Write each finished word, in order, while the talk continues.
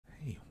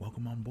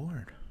welcome on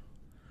board.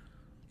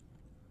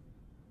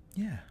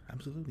 Yeah,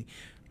 absolutely.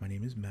 My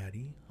name is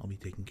Maddie. I'll be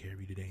taking care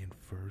of you today in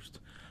first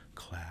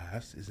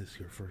class. Is this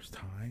your first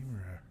time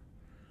or?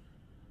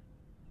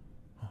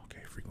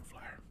 Okay, frequent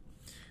flyer.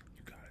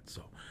 You got it.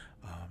 So,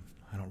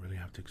 I don't really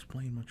have to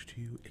explain much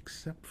to you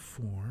except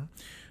for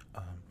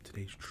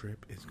today's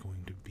trip is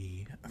going to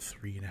be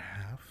 3.5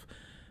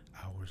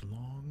 hours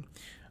long.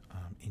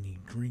 Any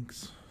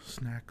drinks,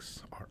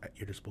 snacks are at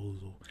your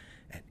disposal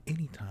at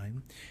any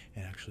time,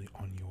 and actually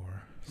on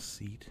your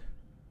seat.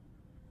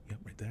 Yep,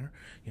 right there.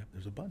 Yep,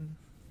 there's a button.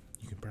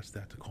 You can press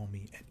that to call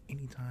me at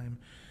any time,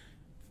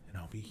 and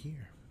I'll be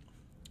here.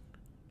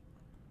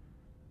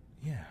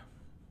 Yeah,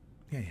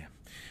 yeah.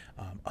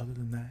 Other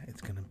than that,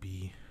 it's gonna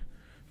be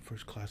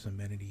first class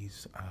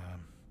amenities.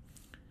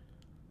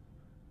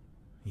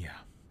 Yeah.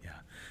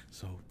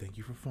 So thank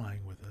you for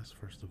flying with us.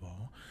 First of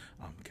all,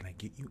 can I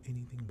get you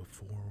anything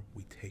before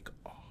we take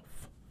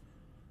off?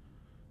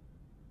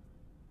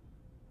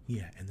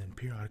 Yeah, and then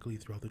periodically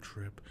throughout the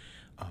trip,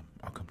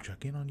 I'll come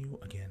check in on you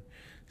again.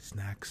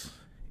 Snacks,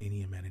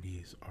 any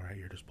amenities are at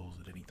your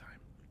disposal at any time.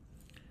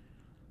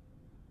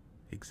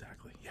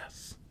 Exactly.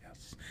 Yes.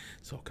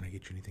 So can I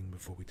get you anything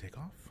before we take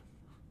off?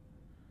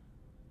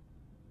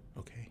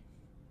 Okay.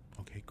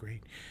 Okay,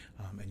 great.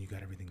 And you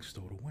got everything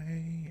stowed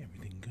away,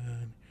 everything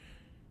good.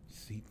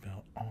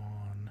 Seatbelt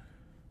on.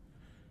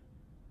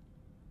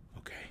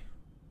 Okay,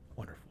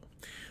 wonderful.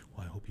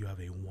 Well, I hope you have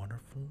a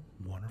wonderful,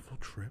 wonderful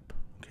trip,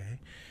 okay?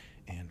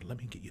 And let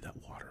me get you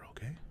that water,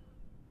 okay?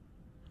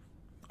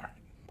 Alright,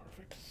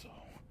 perfect. So,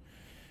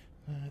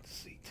 let's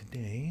see.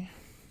 Today,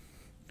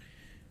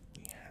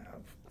 we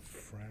have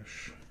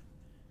fresh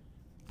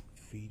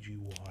Fiji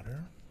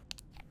water.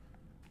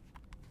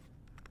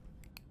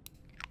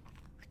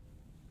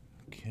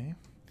 Okay.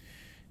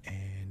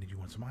 And did you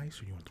want some ice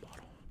or you want the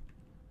bottle?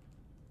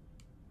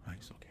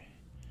 Ice, okay.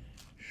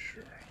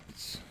 Sure.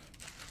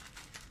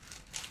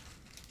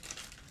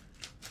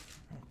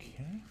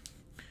 Okay.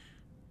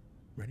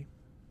 Ready?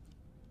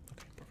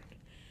 Okay, perfect.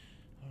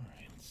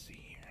 Alright, let's see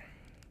here.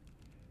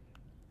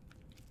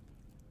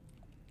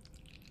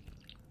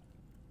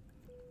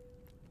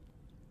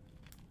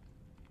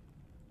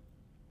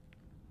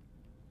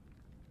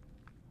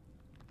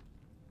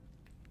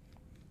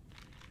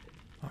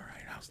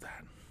 Alright, how's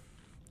that?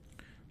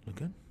 Look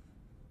good?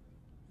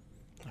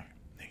 Alright,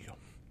 there you go.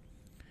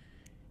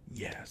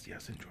 Yes,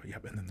 enjoy.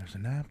 Yep, and then there's a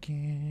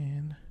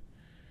napkin.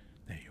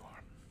 There you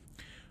are.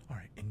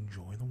 Alright,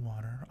 enjoy the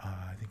water.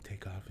 I think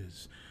takeoff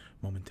is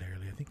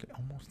momentarily. I think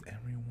almost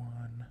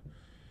everyone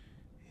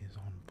is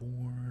on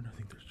board. I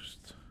think there's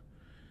just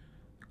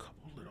a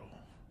couple little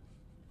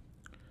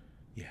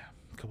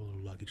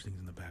luggage things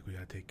in the back we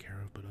gotta take care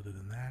of, but other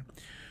than that,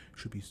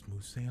 should be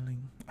smooth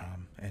sailing.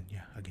 And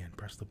yeah, again,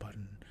 press the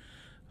button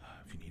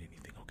if you need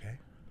anything, okay?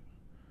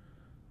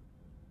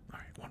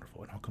 Alright,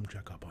 wonderful. And I'll come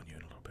check up on you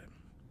in a little bit.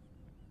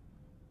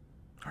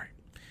 Alright,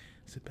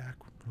 sit back,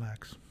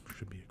 relax.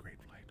 Should be a great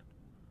flight.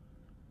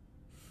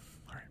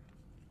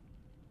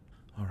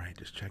 Alright,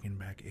 just checking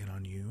back in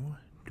on you.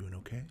 Doing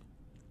okay?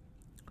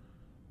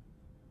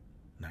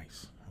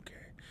 Nice, okay.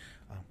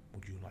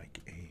 Would you like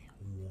a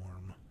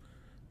warm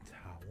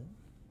towel?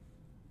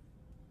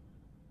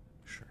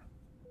 Sure.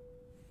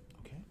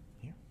 Okay,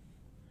 here.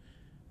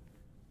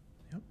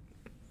 Yep.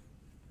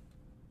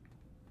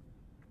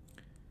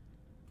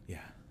 Yeah.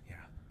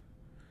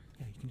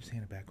 Yeah, you can just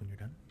hand it back when you're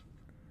done.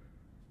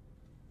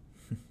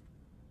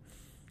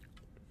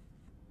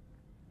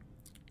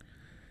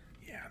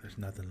 Yeah, there's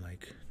nothing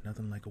like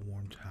a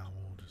warm towel.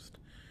 Just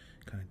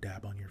kind of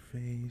dab on your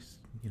face,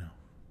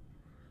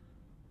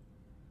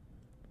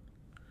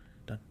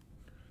 Done.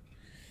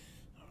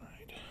 All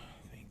right,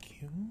 thank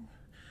you.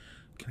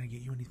 Can I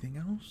get you anything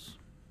else?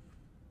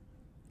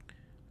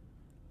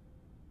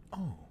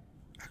 Oh,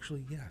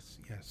 actually, yes.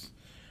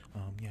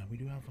 Yeah, we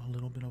do have a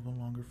little bit of a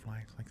longer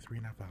flight, like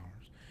 3.5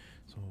 hours.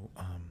 So,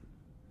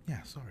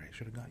 yeah, sorry, I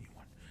should have got you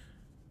one.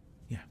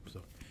 Yeah,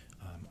 so,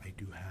 I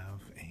do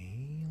have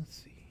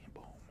let's see,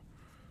 boom,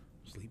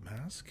 sleep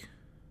mask.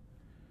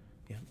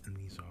 Yeah, and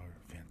these are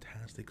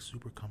fantastic,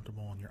 super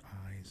comfortable on your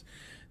eyes.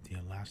 The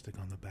elastic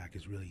on the back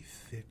is really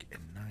thick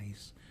and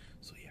nice.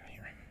 So yeah,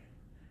 here.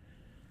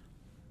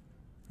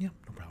 Yeah,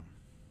 no problem.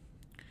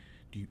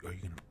 Are you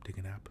gonna take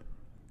a nap?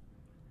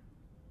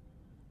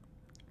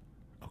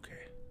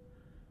 Okay.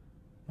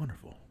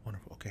 Wonderful.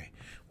 Okay.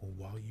 Well,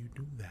 while you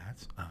do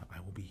that, I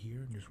will be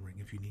here and just ring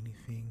if you need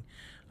anything.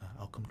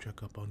 I'll come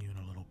check up on you in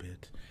a little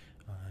bit,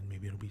 and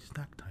maybe it'll be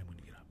snack time when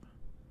you get up.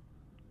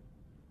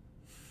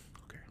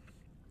 Okay.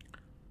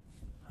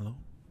 Hello?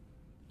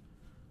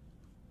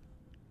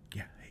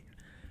 Yeah, hey,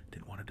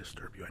 didn't want to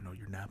disturb you. I know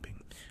you're napping.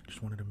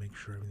 Just wanted to make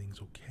sure everything's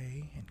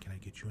okay. And can I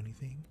get you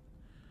anything?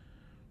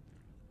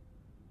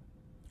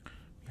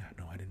 Yeah,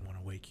 no, I didn't want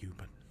to wake you,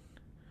 but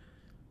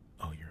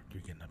oh, you're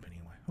getting up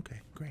anyway.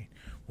 Okay, great.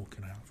 Well,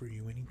 can I offer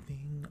you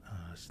anything?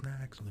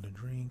 Snacks, something to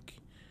drink?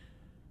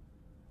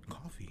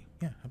 Coffee?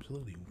 Yeah,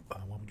 absolutely.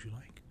 What would you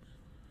like?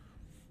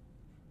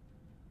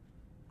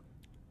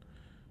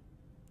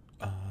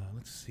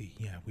 let's see.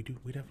 Yeah, we do.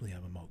 We definitely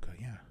have a mocha.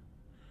 Yeah.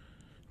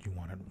 Do you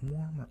want it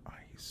warm or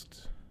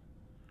iced?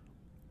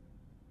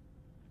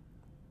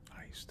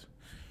 Iced.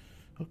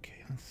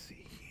 Okay, let's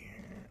see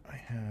here. I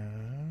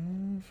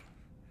have.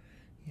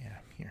 Yeah,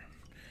 here.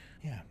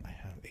 Yeah, I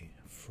have a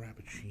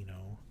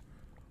Frappuccino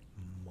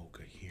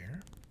mocha here.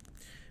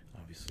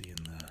 Obviously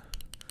in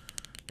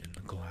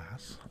the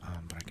glass,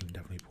 but I can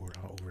definitely pour it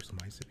out over some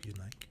ice if you'd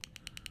like.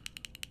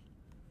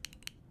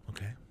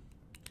 Okay.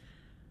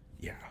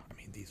 Yeah, I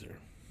mean these are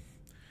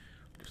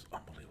just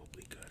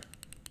unbelievably good.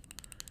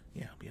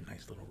 Yeah, it'll be a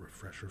nice little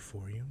refresher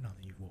for you now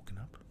that you've woken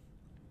up.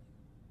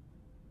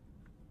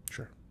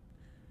 Sure.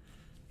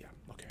 Yeah,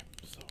 okay.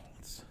 So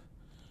let's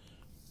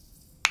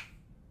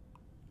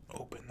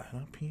open that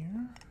up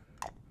here.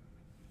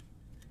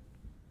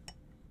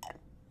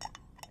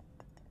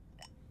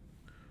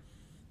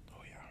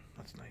 Oh yeah,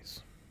 that's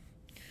nice.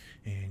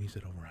 And you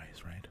said over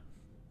ice, right?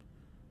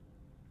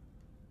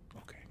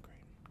 Okay,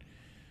 great.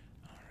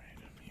 Alright,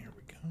 here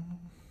we go.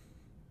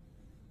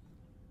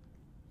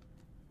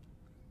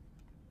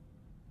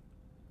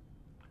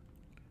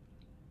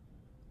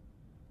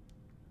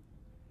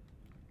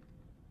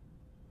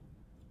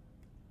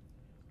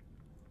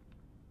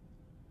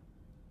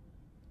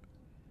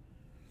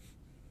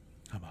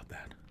 How about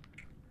that?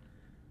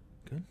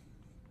 Good?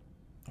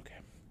 Okay.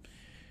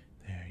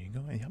 There you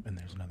go. Yep, and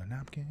there's another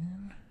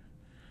napkin.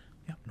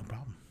 Yep, no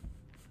problem.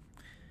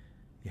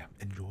 Yeah,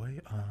 enjoy.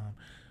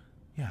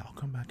 Yeah, I'll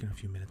come back in a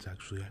few minutes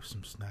actually. I have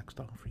some snacks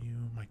to offer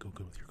you. Might go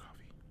good with your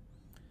coffee.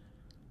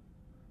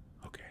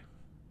 Okay.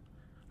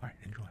 Alright,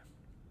 enjoy.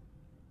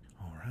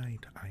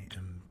 Alright, I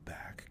am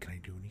back. Can I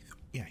do anything?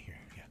 Yeah, here,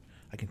 yeah.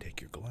 I can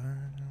take your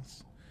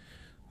glass.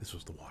 This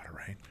was the water,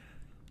 right?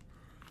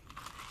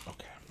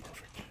 Okay,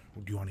 perfect.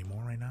 Do you want any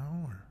more right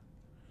now, or?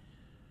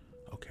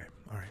 Okay,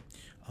 alright.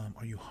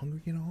 Are you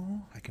hungry at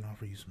all? I can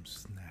offer you some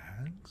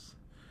snacks.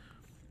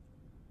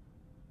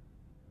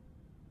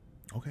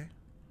 Okay.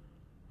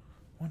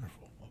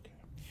 Wonderful. Okay.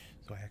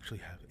 So I actually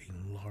have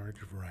a large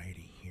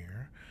variety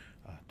here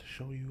to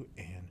show you,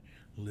 and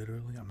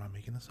literally, I'm not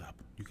making this up.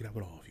 You can have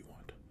it all if you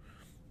want.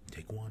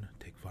 Take one,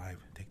 take five,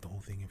 take the whole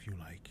thing if you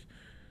like.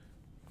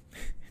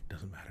 It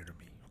doesn't matter to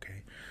me,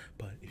 okay?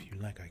 But if you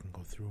like, I can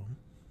go through them.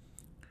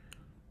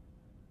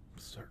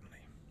 Certainly.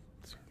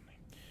 Certainly.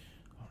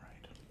 All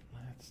right.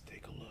 Let's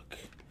take a look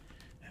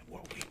at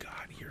what we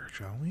got here,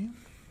 shall we?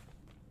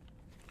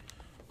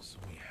 So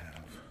we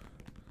have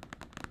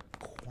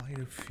quite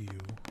a few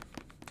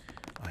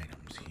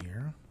items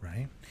here,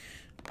 right?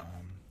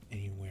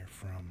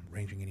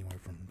 Ranging anywhere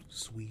from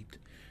sweet,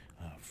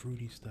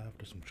 fruity stuff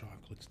to some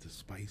chocolates to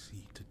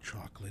spicy to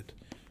chocolate,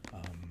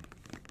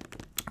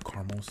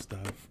 caramel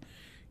stuff,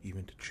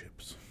 even to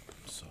chips.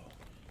 So,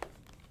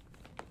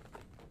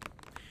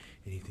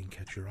 anything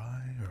catch your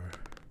eye, or?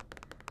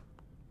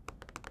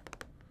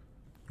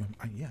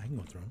 Yeah, I can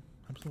go through them.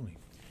 Absolutely.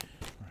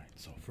 All right.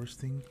 So first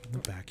thing in the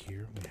back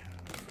here, we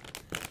have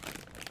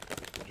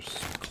just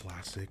some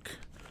classic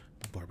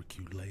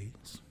barbecue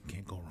Lays.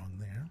 Can't go wrong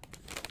there.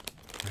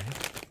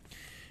 Right?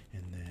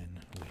 And then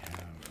we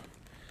have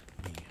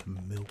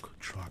the milk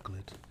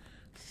chocolate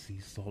sea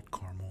salt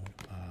caramel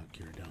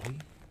Ghirardelli.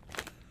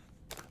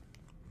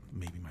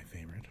 Maybe my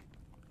favorite.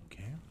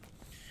 Okay.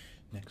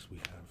 Next we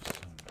have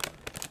some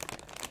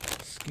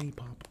Skinny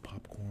Pop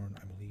popcorn.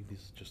 I believe this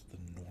is just the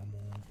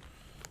normal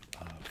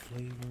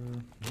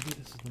flavor. Maybe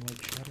this is the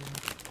white cheddar.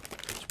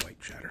 It's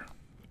white cheddar.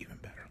 Even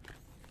better.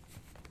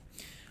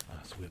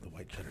 So we have the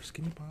white cheddar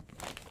Skinny Pop.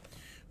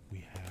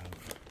 We have,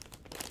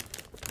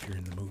 if you're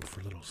in the mood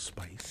for a little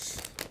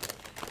spice,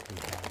 we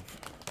have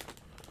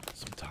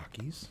some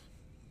Takis.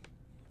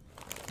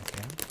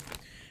 Okay.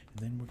 And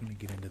then we're going to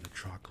get into the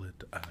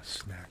chocolate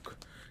snack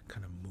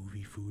kind of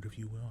movie food, if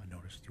you will. I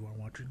noticed you are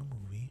watching a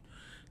movie,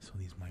 so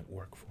these might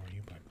work for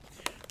you, but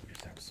we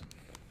just have some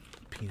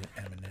peanut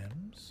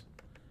M&Ms.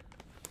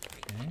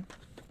 Okay.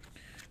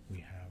 We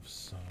have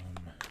some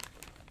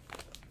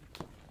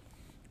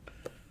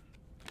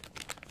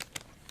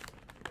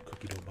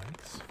cookie dough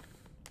bites.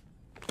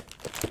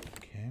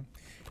 Okay. And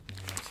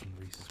we have some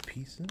Reese's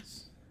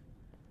Pieces.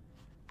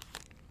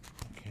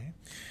 Okay.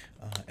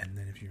 And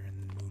then if you're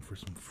in the mood for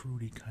some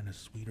fruity, kind of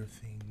sweeter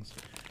things,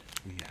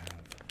 we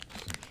have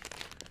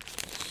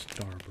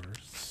some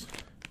Starbursts,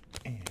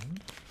 and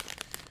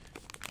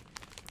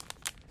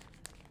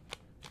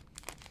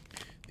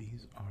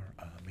these are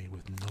made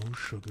with no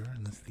sugar,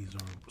 and these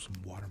are some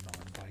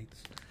watermelon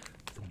bites.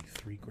 It's only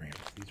 3 grams.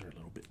 These are a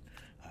little bit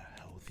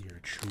healthier,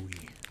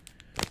 chewy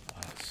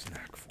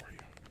snack for you.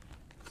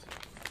 So,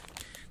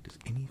 does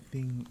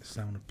anything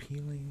sound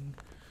appealing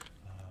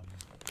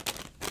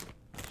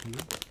to you?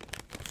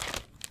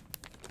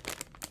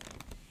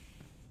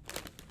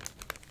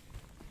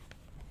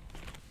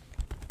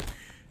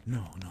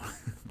 No.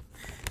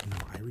 No,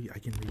 I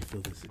can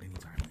refill this at any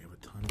time. We have a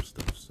ton of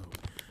stuff, so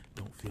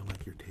don't feel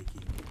like you're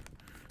taking...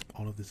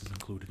 All of this is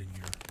included in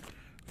your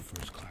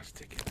first class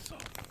ticket, so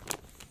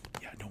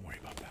yeah, don't worry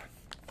about that.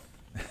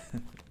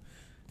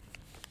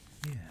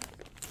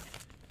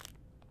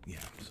 Yeah.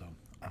 So,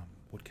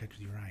 what catches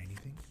your eye?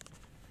 Anything?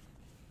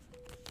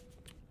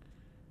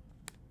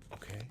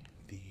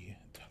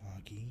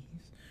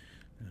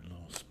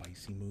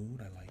 classy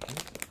mood. I like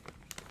it.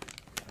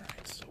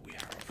 Alright, so we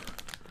have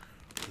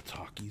the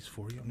Takis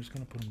for you. I'm just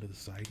going to put them to the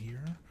side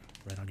here,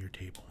 right on your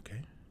table,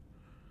 okay?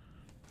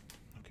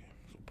 Okay,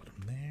 so put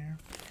them there.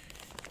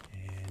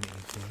 And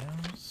anything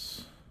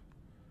else?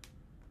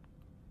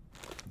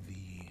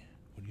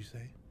 What do you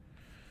say?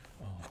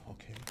 Oh,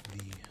 okay,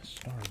 the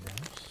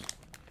Starburst.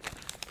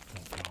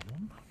 No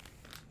problem.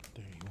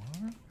 There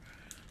you are.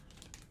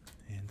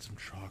 And some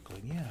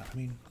chocolate. Yeah, I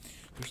mean,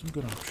 there's some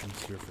good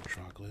options here for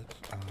chocolate.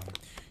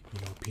 You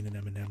know, peanut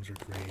M&Ms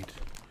are great.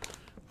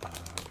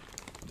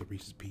 The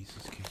Reese's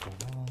Pieces can't go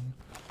wrong.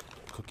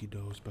 Cookie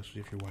dough,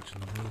 especially if you're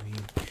watching the movie.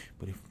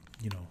 But if,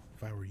 you know,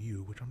 if I were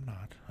you, which I'm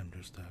not, I'm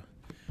just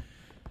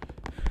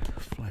a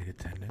flight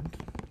attendant.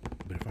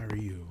 But if I were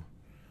you,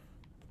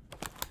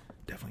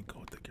 definitely go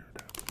with the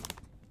Ghirardelli.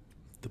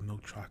 The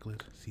milk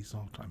chocolate, sea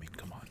salt. I mean,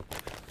 come on.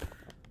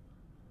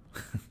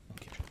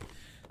 Okay,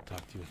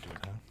 talk to you into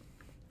it, huh?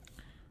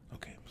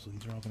 Okay, so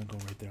these are all gonna go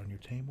right there on your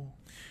table.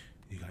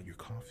 You got your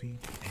coffee,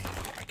 and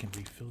I can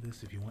refill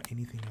this if you want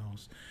anything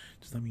else.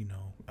 Just let me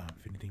know.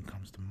 If anything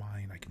comes to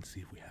mind, I can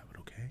see if we have it.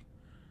 Okay.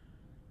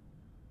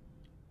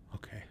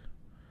 Okay.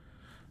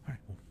 All right.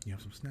 Well, you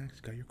have some snacks.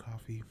 Got your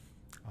coffee.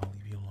 I'll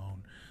leave you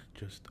alone.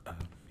 Just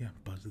yeah,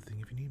 buzz the thing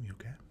if you need me.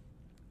 Okay.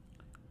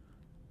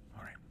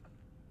 All right.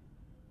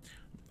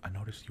 I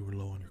noticed you were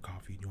low on your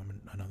coffee. Do you want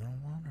another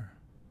one, or?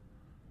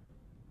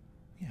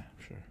 Yeah,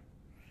 sure.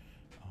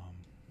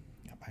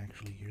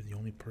 Actually, you're the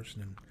only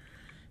person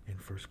in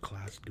first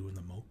class doing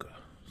the mocha,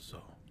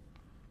 so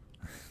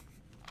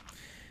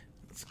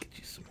let's get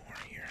you some more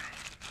here.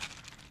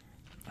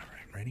 All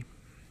right, ready?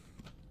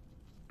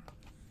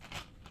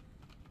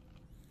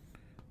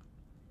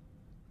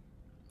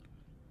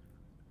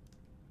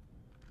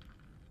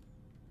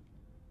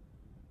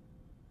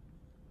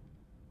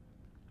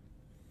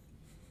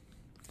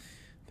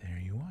 There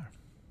you are.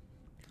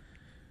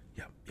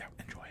 Yeah,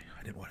 enjoy.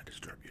 I didn't want to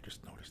disturb you,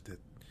 just noticed that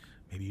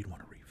maybe you'd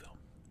want to refill.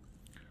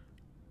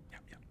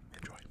 Yeah,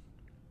 enjoy.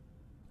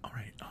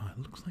 Alright, it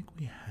looks like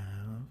we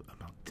have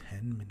about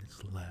 10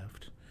 minutes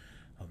left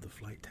of the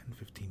flight,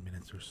 10-15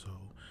 minutes or so.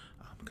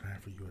 Can I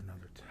offer you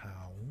another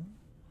towel?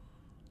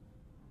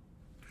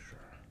 Sure.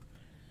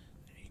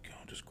 There you go,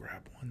 just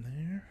grab one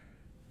there.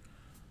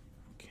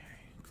 Okay,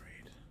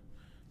 great.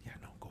 Yeah,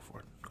 no, go for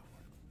it, go for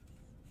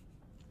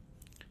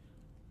it.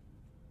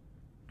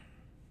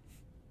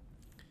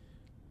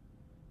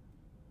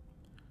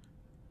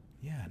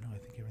 Yeah, no, I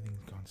think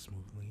everything's gone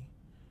smoothly.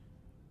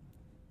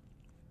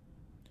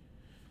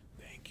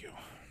 Thank you.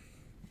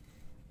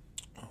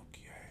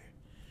 Okay.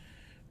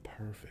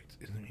 Perfect.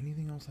 Is there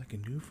anything else I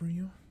can do for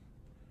you?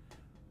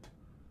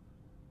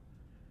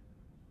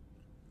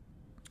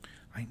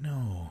 I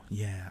know.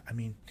 Yeah. I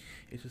mean,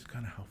 it's just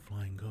kind of how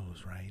flying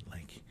goes, right?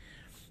 Like,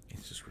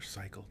 it's just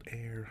recycled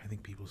air. I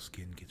think people's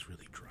skin gets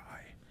really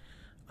dry.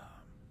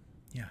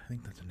 Yeah, I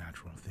think that's a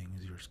natural thing.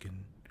 Is your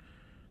skin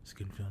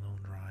feeling a little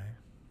dry?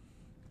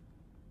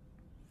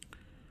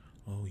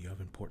 Oh, you have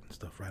important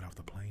stuff right off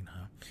the plane,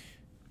 huh?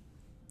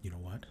 You know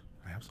what?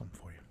 I have something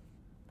for you.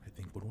 I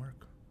think would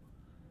work.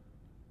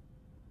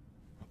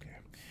 Okay.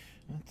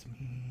 Let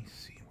me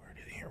see where it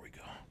is. Here we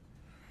go.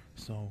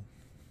 So,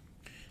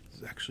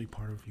 this is actually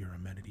part of your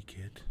amenity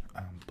kit,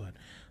 but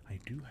I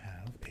do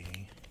have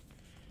a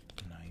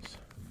nice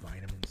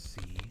vitamin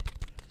C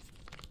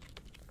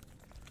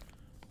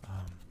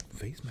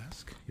face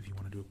mask. If you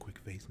want to do a quick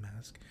face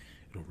mask,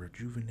 it'll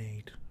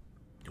rejuvenate.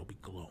 You'll be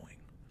glowing,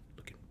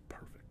 looking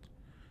perfect.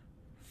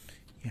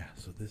 Yeah,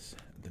 so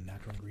the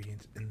natural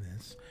ingredients in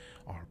this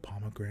are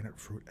pomegranate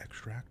fruit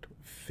extract,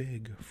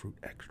 fig fruit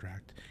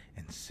extract,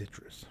 and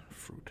citrus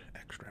fruit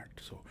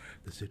extract. So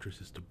the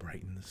citrus is to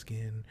brighten the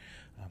skin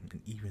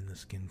and even the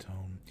skin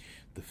tone.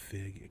 The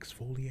fig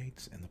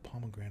exfoliates, and the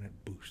pomegranate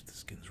boosts the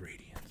skin's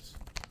radiance.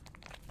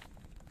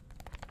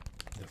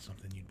 Is that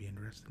something you'd be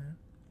interested in?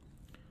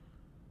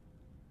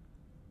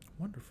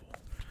 Wonderful.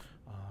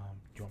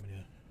 Do you want me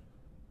to?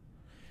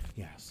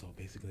 Yeah, so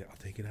basically I'll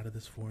take it out of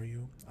this for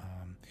you,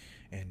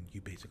 and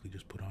you basically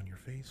just put on your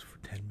face for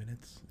 10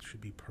 minutes. It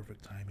should be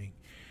perfect timing,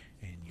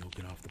 and you'll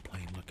get off the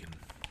plane looking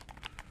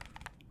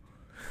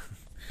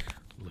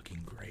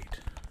looking great.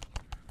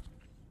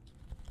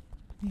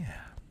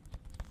 Yeah,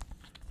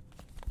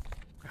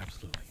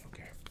 absolutely.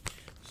 Okay,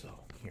 so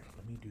here,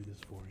 let me do this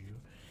for you,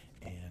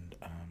 and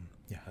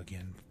yeah,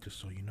 again, just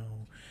so you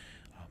know,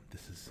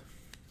 this is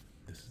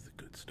the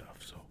good stuff.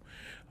 So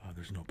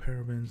there's no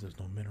parabens, there's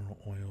no mineral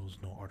oils,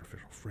 no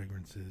artificial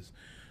fragrances,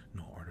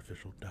 no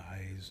artificial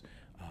dyes,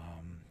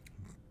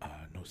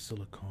 no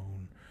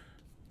silicone.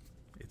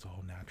 It's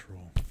all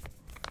natural.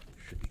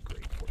 Should be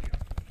great for you.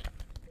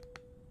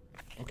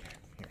 Okay,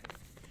 here.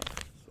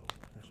 So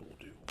here's what we'll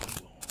do. We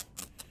will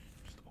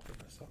just open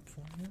this up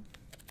for you.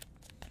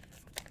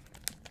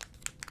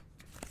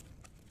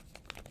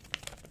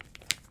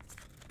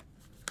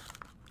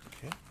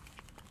 Okay.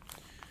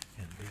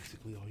 And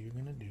basically all you're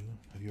gonna do,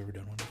 have you ever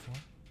done one before?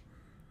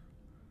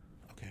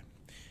 Okay.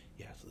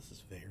 Yeah, so this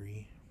is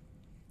very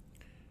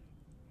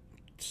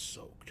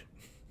soaked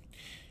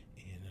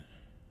in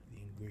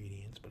the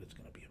ingredients, but it's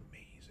gonna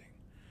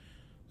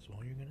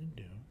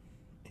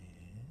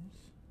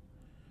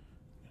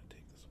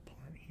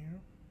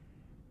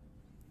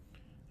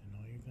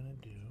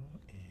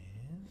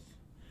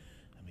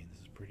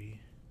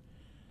pretty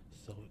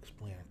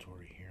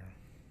self-explanatory here.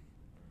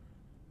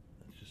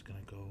 It's just gonna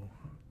go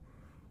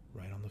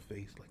right on the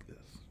face like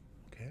this,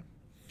 okay?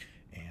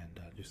 And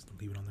just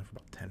leave it on there for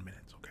about 10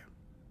 minutes, okay?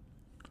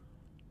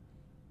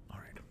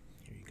 Alright,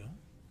 here you go.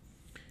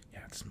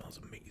 Yeah, it smells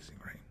amazing,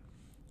 right?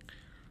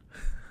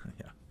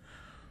 Yeah.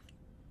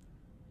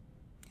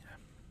 Yeah.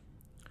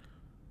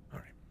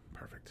 Alright,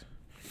 perfect.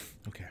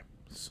 Okay,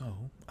 so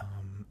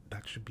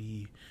that should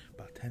be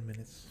about 10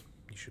 minutes.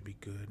 You should be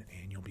good,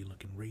 and you'll be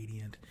looking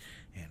radiant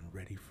and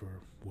ready for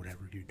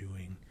whatever you're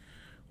doing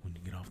when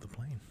you get off the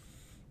plane.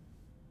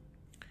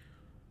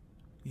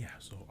 Yeah,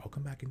 so I'll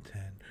come back in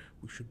 10.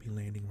 We should be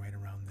landing right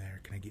around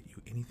there. Can I get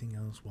you anything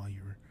else while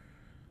you're...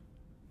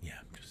 Yeah,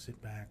 just sit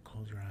back,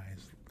 close your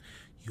eyes.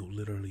 You'll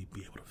literally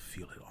be able to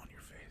feel it on your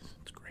face.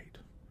 It's great.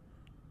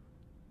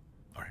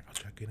 Alright, I'll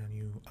check in on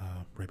you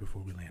right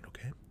before we land,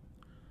 okay?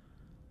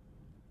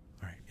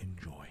 Alright,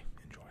 enjoy.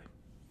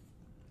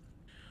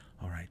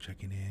 Alright,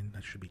 checking in.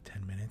 That should be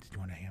 10 minutes. Do you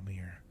want to hand me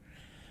your...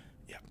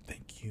 Yeah,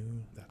 thank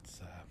you. That's,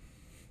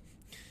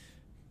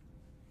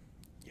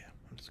 yeah,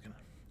 I'm just gonna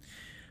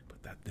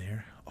put that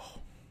there. Oh,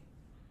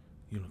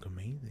 you look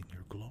amazing.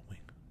 You're glowing.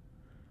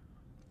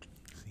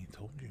 See, I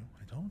told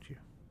you.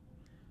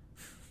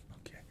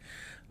 Okay.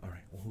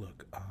 Alright, well,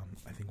 look,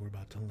 I think we're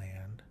about to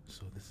land.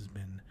 So this has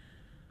been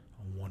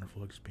a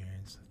wonderful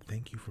experience.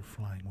 Thank you for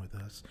flying with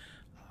us.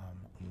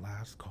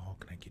 Last call.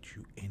 Can I get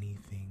you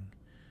anything...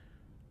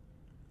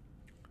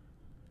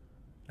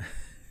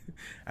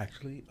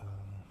 Actually,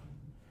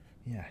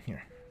 yeah,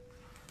 here.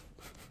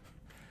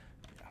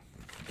 Yeah,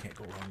 you can't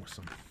go wrong with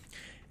some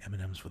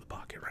M&Ms for the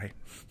pocket, right?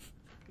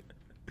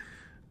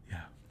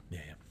 Yeah.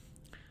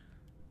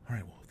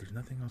 Alright, well, if there's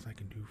nothing else I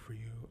can do for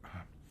you,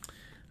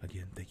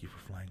 again, thank you for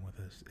flying with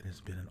us. It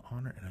has been an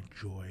honor and a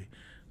joy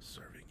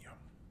serving you.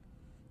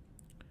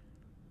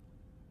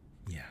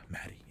 Yeah,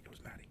 Matty. It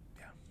was Matty.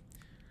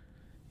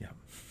 Yeah.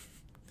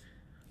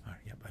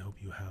 Alright, yep, I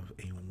hope you have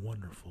a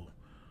wonderful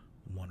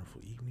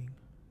evening.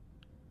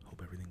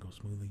 Hope everything goes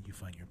smoothly. You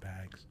find your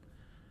bags.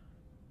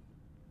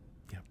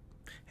 Yep.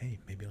 Hey,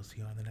 maybe I'll see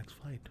you on the next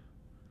flight.